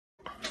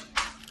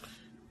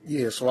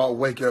Yeah, so I'll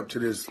wake up to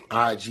this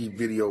IG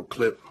video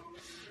clip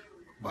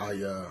by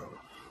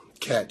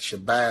Cat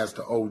Shabazz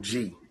the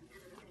OG.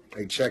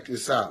 Hey, check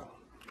this out.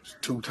 There's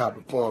two type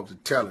of forms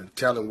of telling.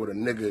 Telling what a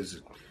nigga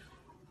is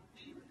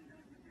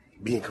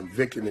being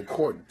convicted in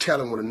court, and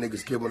telling what a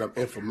nigga's giving up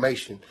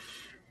information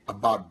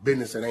about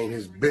business that ain't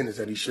his business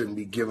that he shouldn't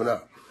be giving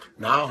up.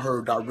 Now, I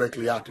heard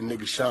directly out the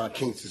nigga Sean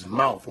Kingston's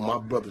mouth on my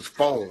brother's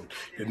phone,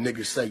 the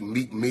nigga say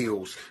Meek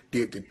Mills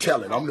did the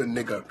telling. I'm the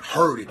nigga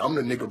heard it. I'm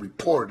the nigga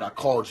reported. I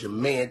called your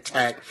man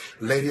Tack,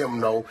 let him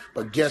know.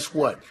 But guess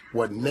what?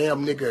 What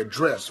damn nigga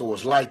addressed, so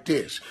it's like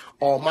this.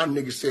 All my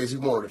nigga says he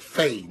wanted to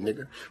fade,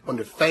 nigga. When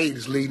the fade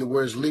is leading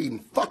where it's leading,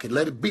 fuck it,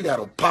 let it be that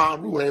on power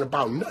rule. It ain't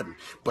about nothing.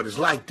 But it's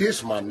like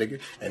this, my nigga,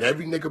 and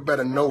every nigga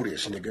better know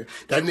this, nigga.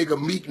 That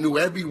nigga Meek knew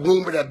every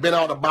rumor that been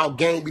out about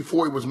game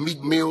before he was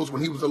Meek Mills,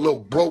 when he was a little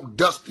broke,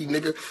 dusty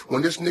nigga,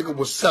 when this nigga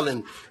was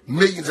selling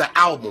millions of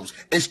albums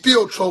and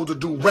still chose to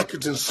do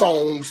records and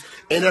songs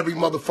and every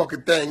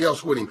motherfucking thing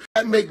else with him.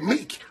 That make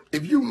Meek.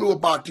 If you knew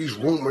about these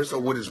rumors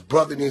or what his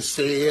brother done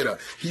said, or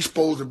he's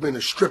supposed to have been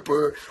a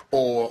stripper,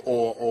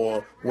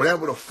 or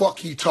whatever the fuck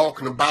he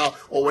talking about,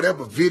 or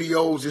whatever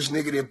videos this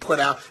nigga done put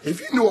out, if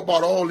you knew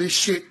about all this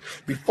shit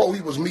before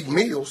he was Meek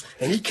Mills,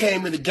 and he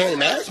came in the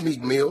game as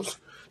Meek Mills,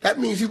 that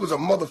means he was a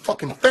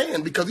motherfucking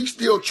fan, because he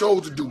still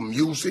chose to do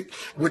music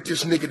with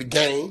this nigga the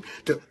game,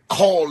 to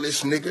call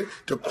this nigga,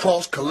 to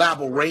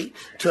cross-collaborate,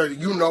 to,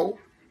 you know,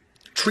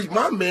 treat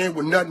my man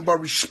with nothing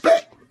but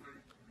respect.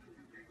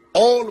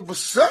 All of a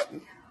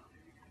sudden,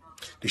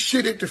 the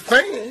shit hit the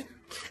fan,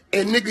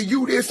 and nigga,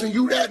 you this and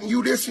you that and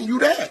you this and you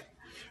that.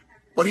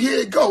 But here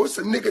it go, it's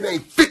a nigga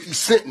named 50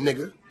 Cent,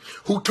 nigga,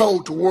 who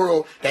told the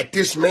world that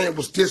this man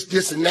was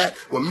this, and that,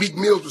 when Meek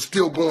Mills was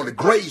still going to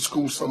grade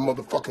school some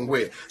motherfucking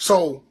way.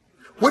 So,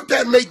 what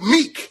that make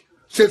Meek,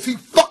 since he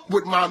fucked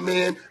with my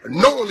man,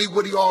 knowingly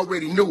what he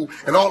already knew,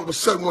 and all of a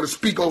sudden want to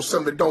speak on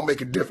something that don't make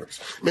a difference?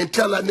 Man,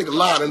 tell that nigga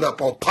lining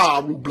up on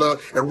Power Root Blood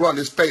and run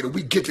his fader.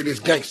 We get to this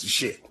gangster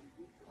shit.